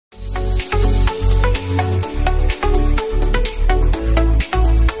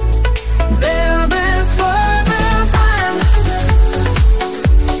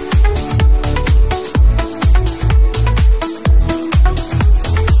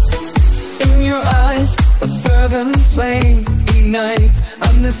a fervent flame ignites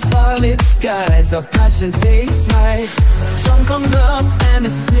under starlit skies. Our passion takes flight, drunk on love and a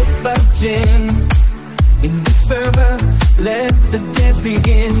sip of gin. In this fervor, let the dance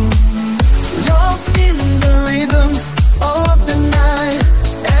begin. Lost in the rhythm of the night,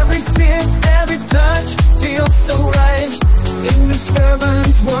 every sip, every touch feels so right. In this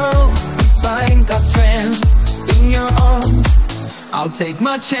fervent world, we find our trance. In your arms, I'll take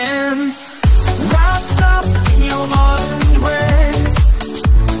my chance. Wrapped up in your modern ways,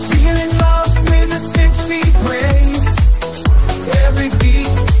 feeling love with a tipsy grace. Every beat,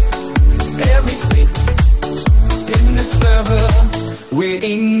 every sip, in this fervor, we're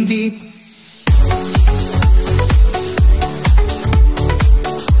in deep.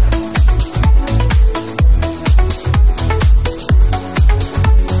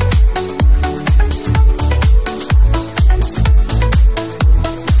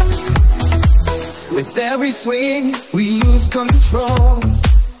 With every swing, we lose control.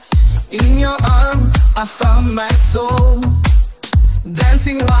 In your arms, I found my soul,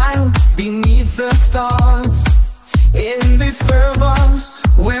 dancing wild beneath the stars. In this fervor,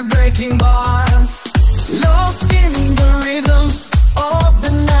 we're breaking bars. Lost in the rhythm of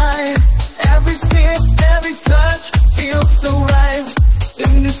the night, every sip, every touch feels so right.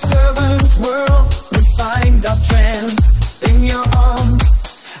 In this fervent world, we find our trance. In your arms,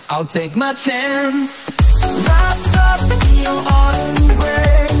 I'll take my chance. Wrapped up in your autumn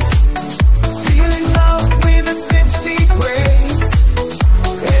grace, feeling love with a tipsy grace.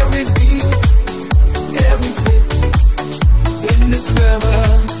 Every beat, every sip, in this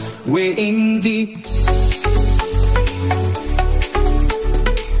fervor, we're in deep.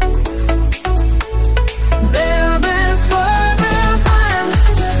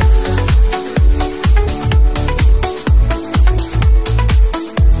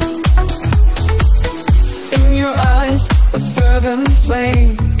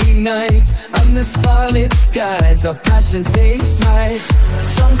 Flame ignites under starlit skies. Our passion takes flight,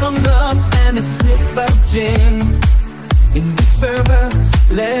 drunk on love and a sip of gin. In this fervor,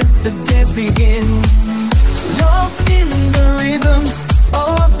 let the dance begin. Lost in the rhythm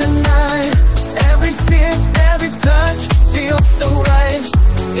of the night, every sip, every touch feels so right.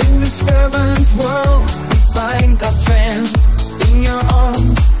 In this fervent world, we find our trance. In your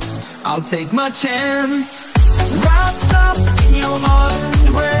arms, I'll take my chance. Wrapped up in your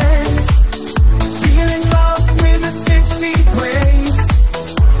modern ways, feeling love with a tipsy grace.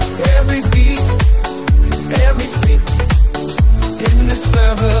 Every beat, every sip, in this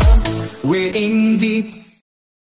fervor, we're in deep.